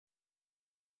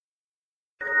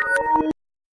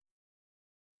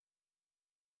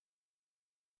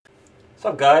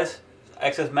What's up guys,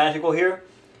 Excess Magical here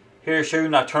to show you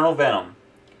Nocturnal Venom.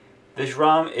 This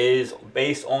ROM is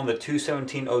based on the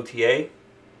 2.17 OTA,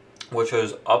 which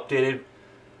was updated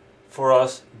for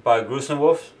us by Gruesome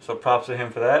Wolf, so props to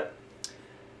him for that.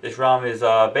 This ROM is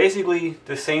basically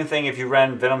the same thing if you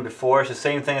ran Venom before. It's the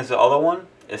same thing as the other one,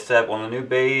 except on the new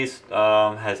base,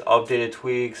 has updated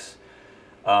tweaks,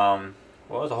 well,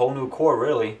 it's a whole new core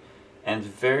really, and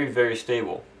it's very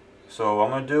stable. So what I'm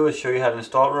going to do is show you how to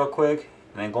install it real quick,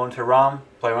 and then go into ROM,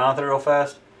 play around with it real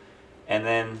fast, and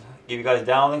then give you guys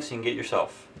download links so you can get it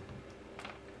yourself.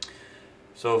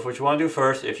 So what you want to do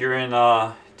first, if you're in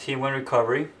Team Win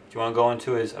Recovery, what you want to go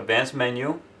into is Advanced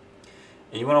Menu,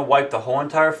 and you want to wipe the whole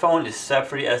entire phone except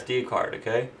for the SD card,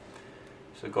 okay?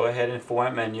 So go ahead and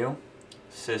Format Menu,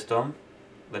 System,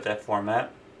 let that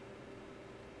format.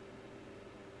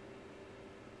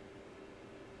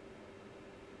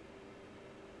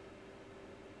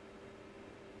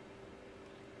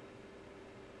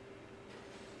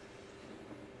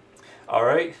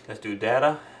 Alright, let's do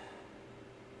data.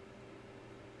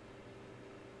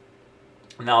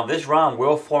 Now this ROM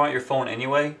will format your phone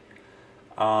anyway,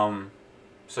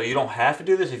 so you don't have to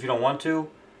do this if you don't want to,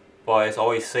 but it's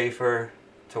always safer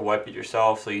to wipe it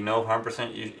yourself so you know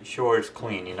 100% sure it's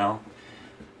clean, you know.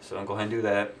 So I'll go ahead and do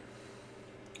that.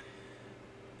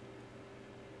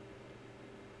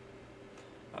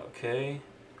 Okay,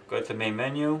 go to the main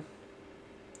menu.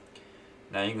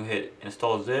 Now you can hit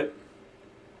install zip.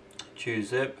 Choose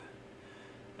zip,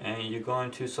 and you're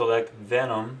going to select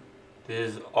Venom.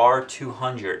 This is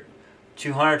R200.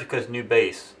 200 because new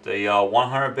base. The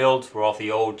 100 builds were off the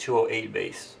old 208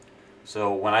 base.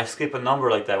 So when I skip a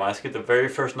number like that, when I skip the very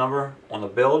first number on the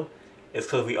build, it's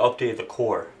because we updated the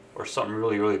core or something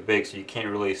really big, so you can't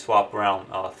really swap around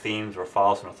themes or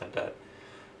files or nothing like that.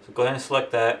 So go ahead and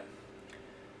select that.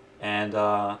 And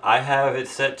I have it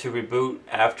set to reboot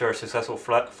after a successful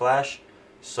flash.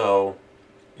 So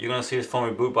you're going to see this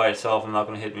phone reboot by itself. I'm not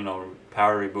going to hit,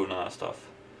 power reboot and all that stuff.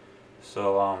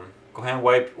 So go ahead and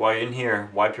wipe, while you're in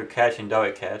here, wipe your cache and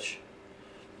delete cache.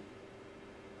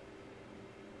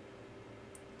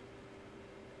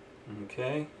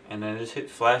 Okay, and then just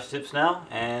hit flash zips now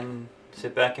and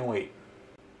sit back and wait.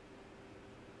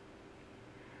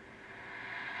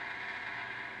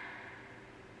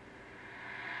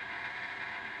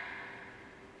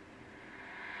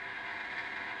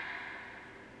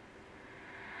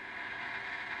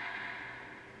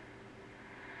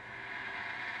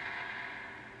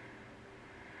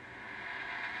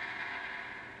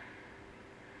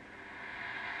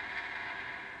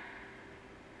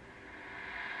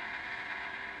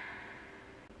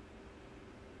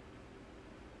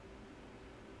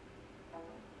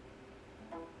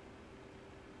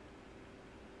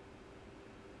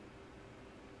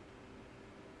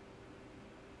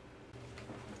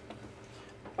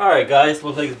 Alright guys,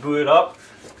 looks like it's booted up.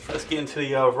 Let's get into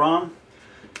the ROM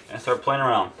and start playing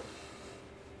around.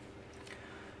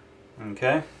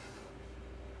 Okay.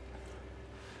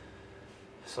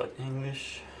 Select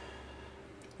English.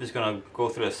 Just gonna go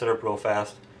through the setup real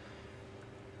fast.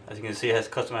 As you can see, it has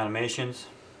custom animations.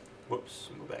 Whoops,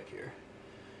 go back here.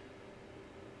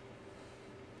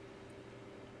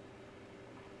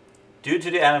 Due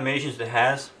to the animations it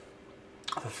has,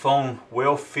 the phone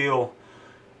will feel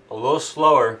a little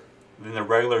slower than the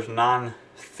regular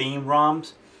non-theme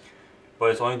ROMs, but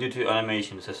it's only due to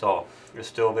animations, that's all. It's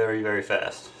still very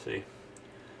fast. See?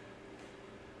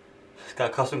 It's got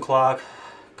a custom clock,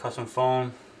 custom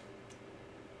phone,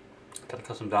 got a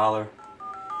custom dollar.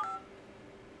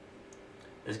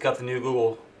 It's got the new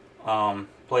Google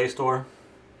Play Store.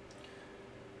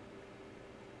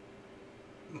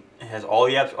 It has all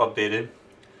the apps updated.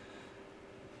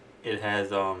 It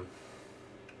has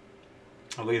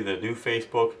I believe the new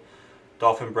Facebook,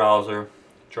 Dolphin browser,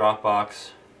 Dropbox,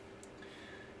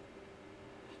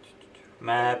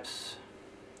 Maps,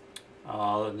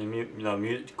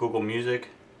 Google Music.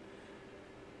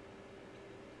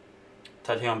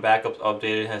 Touching on backups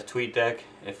updated, has TweetDeck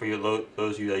for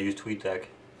those of you that use TweetDeck.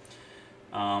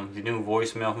 The new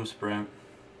voicemail from Sprint,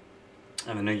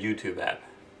 and the new YouTube app.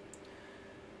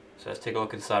 So let's take a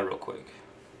look inside real quick.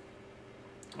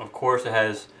 Of course, it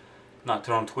has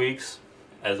Nocturnal tweaks.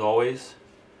 As always,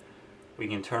 we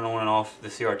can turn on and off the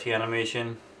CRT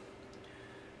animation.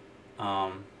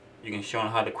 You can show and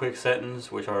hide the quick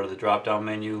settings, which are the drop down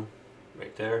menu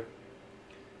right there.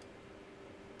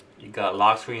 You got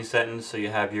lock screen settings, so you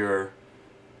have your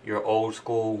old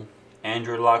school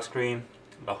Android lock screen,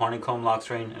 the honeycomb lock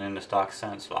screen, and then the stock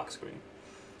Sense lock screen.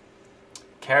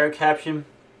 Carrier caption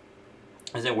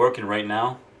isn't working right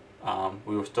now.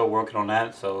 We were still working on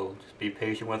that, so just be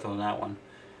patient with us on that one.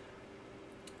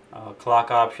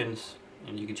 Clock options,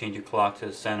 and you can change your clock to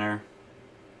the center,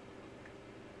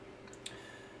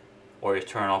 or you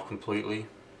turn off completely.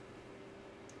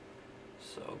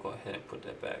 So go ahead and put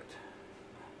that back.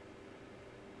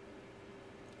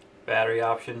 Battery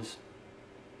options.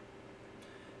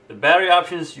 The battery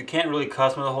options, you can't really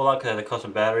customize a whole lot because it has a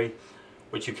custom battery.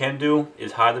 What you can do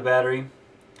is hide the battery,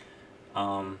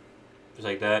 just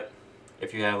like that.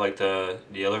 If you have like the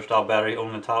other style battery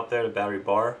on the top there, the battery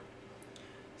bar.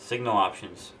 Signal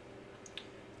options.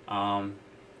 Of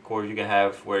course, you can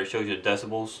have where it shows you the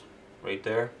decibels right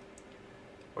there,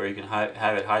 or you can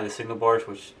have it hide the signal bars,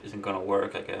 which isn't going to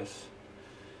work, I guess.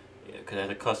 Yeah, because it has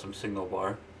a custom signal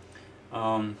bar.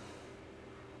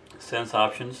 Sense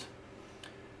options.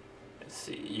 Let's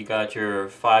see, you got your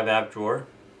 5 app drawer.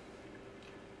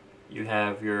 You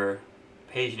have your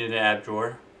page in the app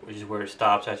drawer, which is where it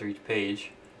stops after each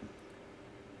page.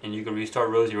 And you can restart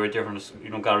Rosie right there from the, you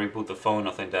don't gotta reboot the phone,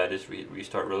 nothing like that, just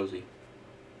restart Rosie.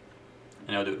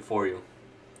 And it'll do it for you.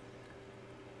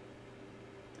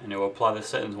 And it will apply the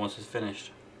settings once it's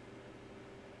finished.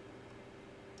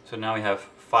 So now we have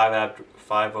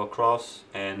 5 across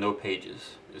and no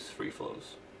pages, just free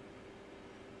flows.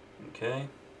 Okay.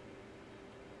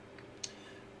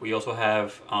 We also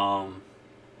have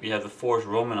the force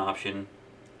roaming option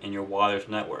in your wireless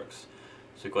networks.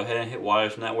 So go ahead and hit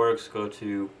wireless networks, go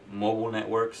to mobile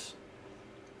networks,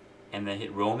 and then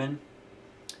hit roaming.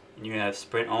 And you have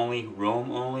sprint only,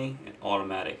 roam only, and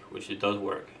automatic, which it does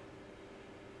work.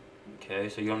 Okay,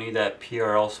 so you don't need that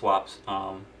PRL swaps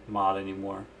mod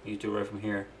anymore. You do it right from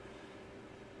here.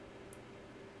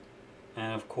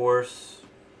 And of course,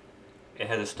 it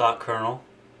has a stock kernel.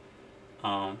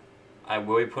 I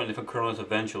will be putting different kernels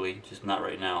eventually, just not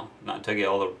right now. Not until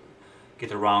I get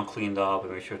the ROM cleaned up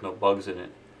and make sure there's no bugs in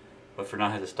it. But for now,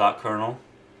 it has a stock kernel.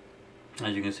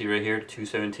 As you can see right here,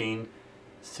 217,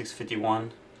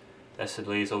 651. That's the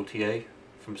latest OTA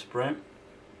from Sprint.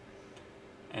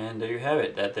 And there you have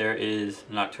it. That there is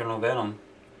Nocturnal Venom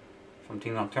from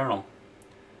Team Nocturnal.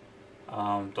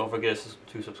 Don't forget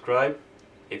to subscribe.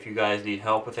 If you guys need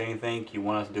help with anything, you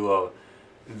want us to do a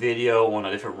video on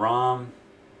a different ROM,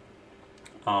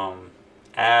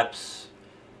 apps,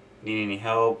 need any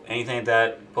help, anything like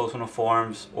that, post on the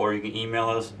forums, or you can email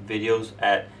us videos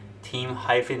at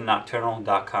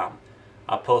team-nocturnal.com.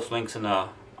 I'll post links under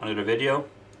the video.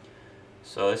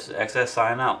 So this is XS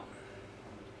signing out.